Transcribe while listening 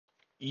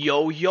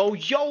Yo, yo,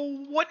 yo,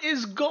 what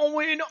is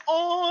going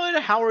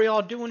on? How are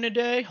y'all doing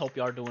today? Hope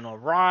y'all are doing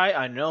alright.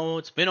 I know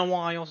it's been a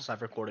while since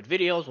I've recorded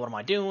videos. What am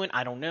I doing?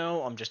 I don't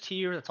know. I'm just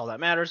here. That's all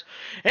that matters.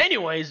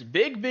 Anyways,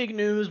 big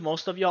news.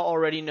 Most of y'all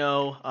already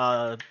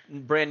know.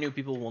 Brand new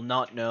people will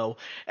not know.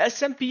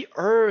 SMP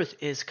Earth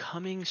is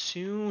coming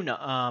soon.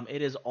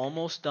 It is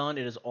almost done.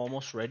 It is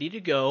almost ready to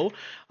go.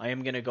 I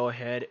am going to go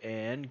ahead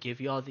and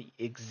give y'all the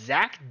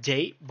exact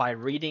date by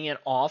reading it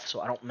off so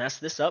I don't mess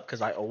this up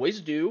because I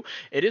always do.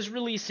 It is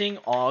releasing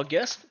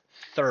August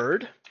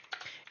 3rd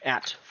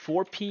at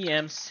 4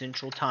 p.m.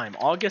 Central Time.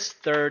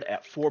 August 3rd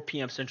at 4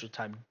 p.m. Central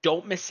Time.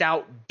 Don't miss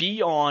out.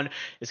 Be on.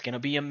 It's going to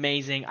be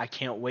amazing. I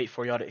can't wait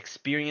for y'all to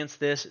experience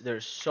this.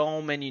 There's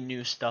so many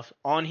new stuff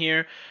on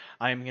here.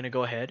 I am going to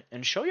go ahead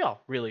and show y'all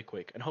really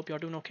quick. And hope y'all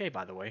doing okay,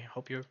 by the way.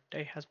 Hope your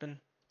day has been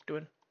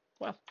doing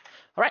well.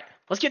 All right,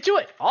 let's get to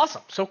it.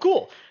 Awesome. So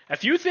cool. A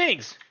few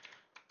things.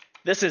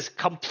 This is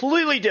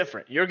completely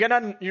different. You're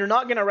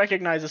not gonna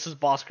recognize this as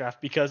BossCraft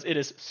because it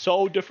is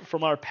so different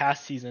from our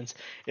past seasons.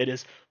 It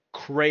is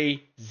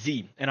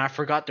crazy. And I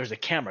forgot there's a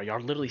camera. Y'all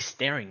are literally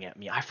staring at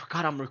me. I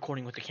forgot I'm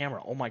recording with the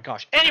camera. Oh my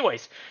gosh.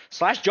 Anyways,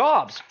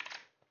 /jobs.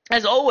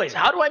 As always,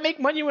 how do I make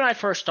money when I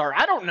first start?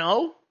 I don't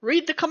know.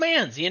 Read the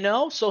commands, you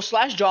know? So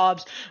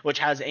 /jobs, which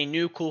has a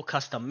new cool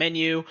custom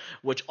menu,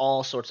 which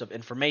all sorts of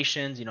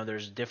informations, you know,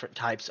 there's different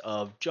types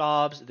of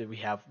jobs. We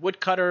have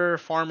woodcutter,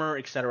 farmer,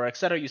 etc.,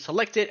 etc. You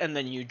select it and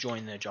then you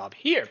join the job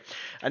here.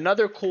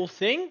 Another cool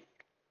thing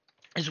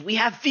is we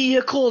have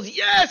vehicles.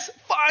 Yes,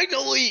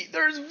 finally,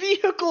 there's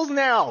vehicles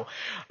now.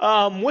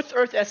 With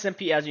Earth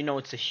SMP, as you know,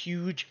 it's a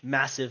huge,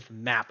 massive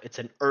map. It's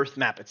an Earth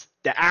map. It's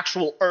the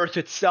actual Earth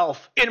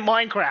itself in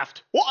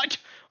Minecraft. What?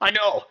 I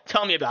know.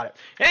 Tell me about it.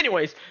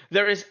 Anyways,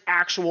 there is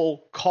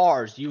actual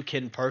cars. You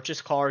can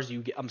purchase cars.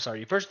 You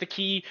purchase the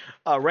key,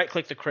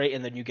 right-click the crate,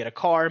 and then you get a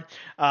car.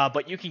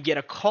 But you can get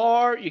a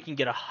car. You can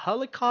get a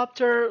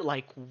helicopter.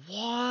 Like,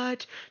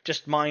 what?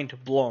 Just mind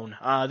blown.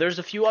 There's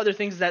a few other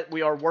things that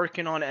we are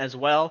working on as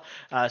well.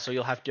 So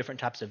you'll have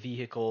different types of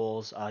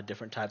vehicles,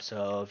 different types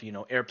of, you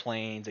know,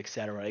 airplanes,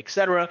 etc.,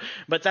 etc.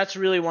 But that's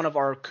really one of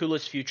our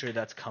coolest feature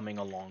that's coming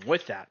along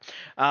with that.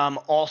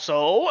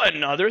 Also,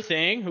 another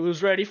thing.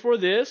 Who's ready for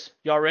this?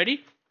 Y'all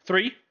ready?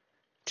 3,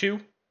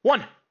 2,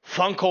 1.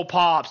 Funko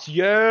Pops.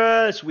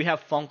 Yes, we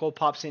have Funko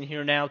Pops in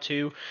here now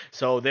too.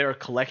 So there are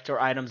collector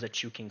items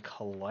that you can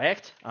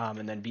collect,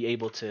 and then be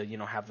able to, you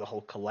know, have the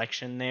whole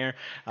collection there.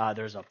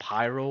 There's a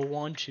pyro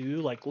one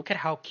too. Like, look at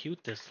how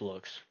cute this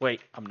looks.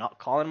 Wait, I'm not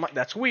calling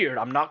that's weird.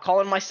 I'm not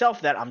calling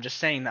myself that. I'm just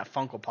saying that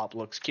Funko Pop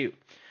looks cute.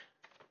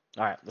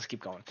 All right, let's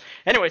keep going.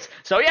 Anyways,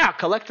 so yeah,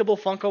 collectible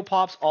Funko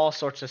Pops, all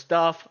sorts of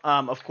stuff.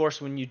 Of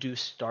course, when you do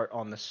start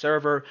on the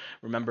server,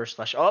 remember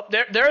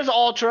there's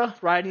Ultra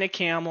riding a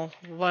camel.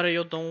 What are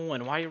you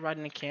doing? Why are you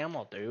riding a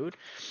camel, dude?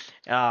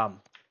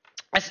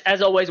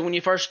 As always, when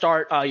you first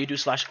start, you do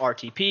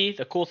 /RTP.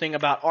 The cool thing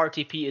about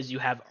RTP is you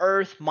have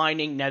Earth,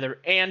 mining, Nether,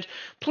 and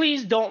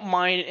please don't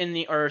mine in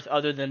the Earth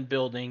other than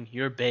building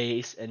your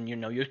base and, you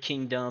know, your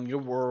kingdom, your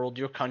world,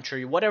 your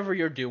country, whatever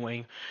you're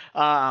doing.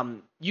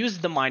 Use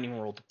the mining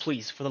world,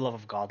 please, for the love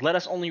of God. Let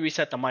us only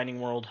reset the mining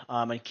world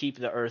and keep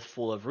the Earth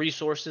full of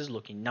resources,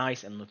 looking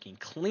nice and looking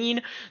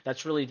clean.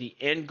 That's really the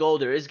end goal.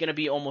 There is going to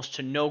be almost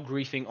to no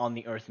griefing on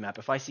the Earth map.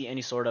 If I see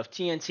any sort of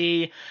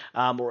TNT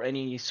or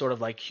any sort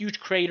of like huge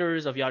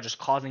craters of y'all just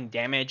causing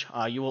damage,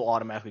 you will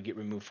automatically get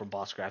removed from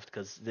BossCraft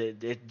because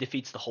it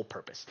defeats the whole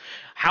purpose.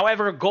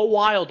 However, go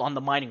wild on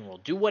the mining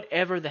world. Do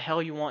whatever the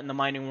hell you want in the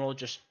mining world.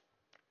 Just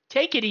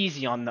take it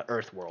easy on the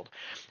Earth world.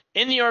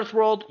 In the Earth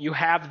world, you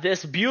have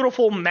this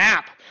beautiful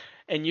map,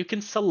 and you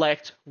can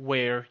select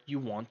where you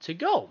want to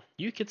go.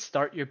 You could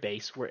start your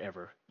base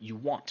wherever you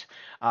want.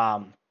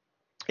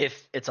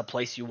 If it's a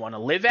place you want to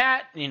live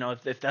at, you know,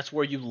 if that's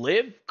where you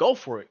live, go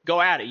for it. Go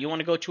at it. You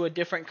want to go to a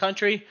different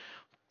country?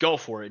 Go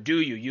for it.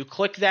 Do you? You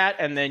click that,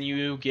 and then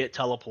you get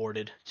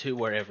teleported to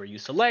wherever you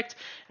select,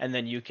 and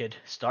then you could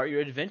start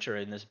your adventure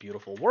in this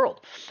beautiful world.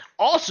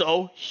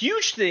 Also,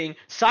 huge thing,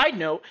 side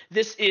note,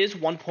 this is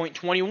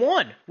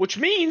 1.21, which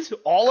means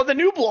all of the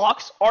new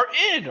blocks are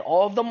in.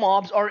 All of the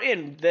mobs are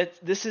in.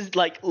 This is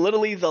like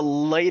literally the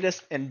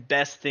latest and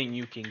best thing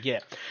you can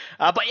get.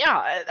 But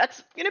yeah,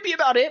 that's going to be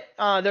about it.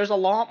 There's a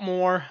lot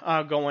more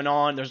going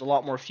on. There's a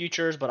lot more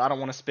features, but I don't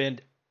want to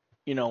spend,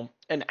 you know,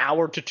 an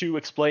hour to 2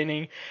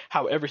 explaining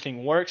how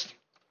everything works.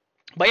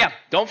 But yeah,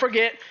 don't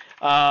forget,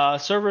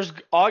 servers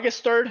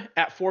August 3rd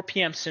at 4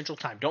 p.m. Central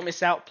Time. Don't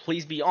miss out.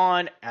 Please be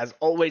on. As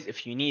always,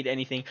 if you need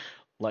anything,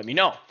 let me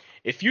know.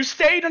 If you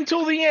stayed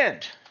until the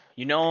end,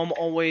 you know I'm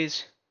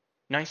always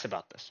nice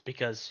about this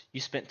because you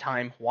spent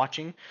time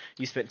watching.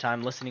 You spent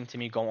time listening to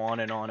me go on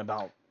and on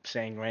about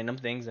saying random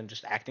things and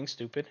just acting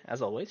stupid,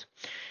 as always.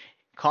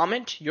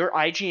 Comment your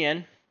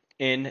IGN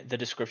in the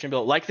description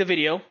below. Like the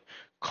video.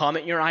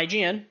 Comment your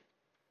IGN,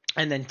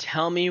 and then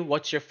tell me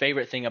what's your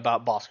favorite thing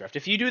about BossCraft.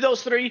 If you do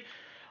those 3,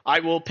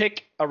 I will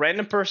pick a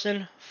random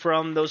person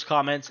from those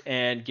comments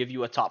and give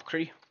you a top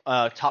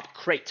top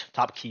crate,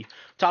 top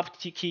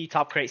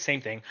crate,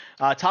 same thing.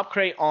 Top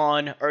crate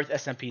on Earth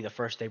SMP the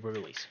first day we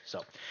release.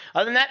 So,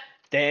 other than that,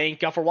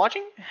 thank y'all for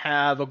watching.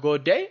 Have a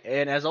good day,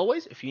 and as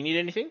always, if you need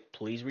anything,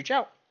 please reach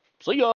out. See ya.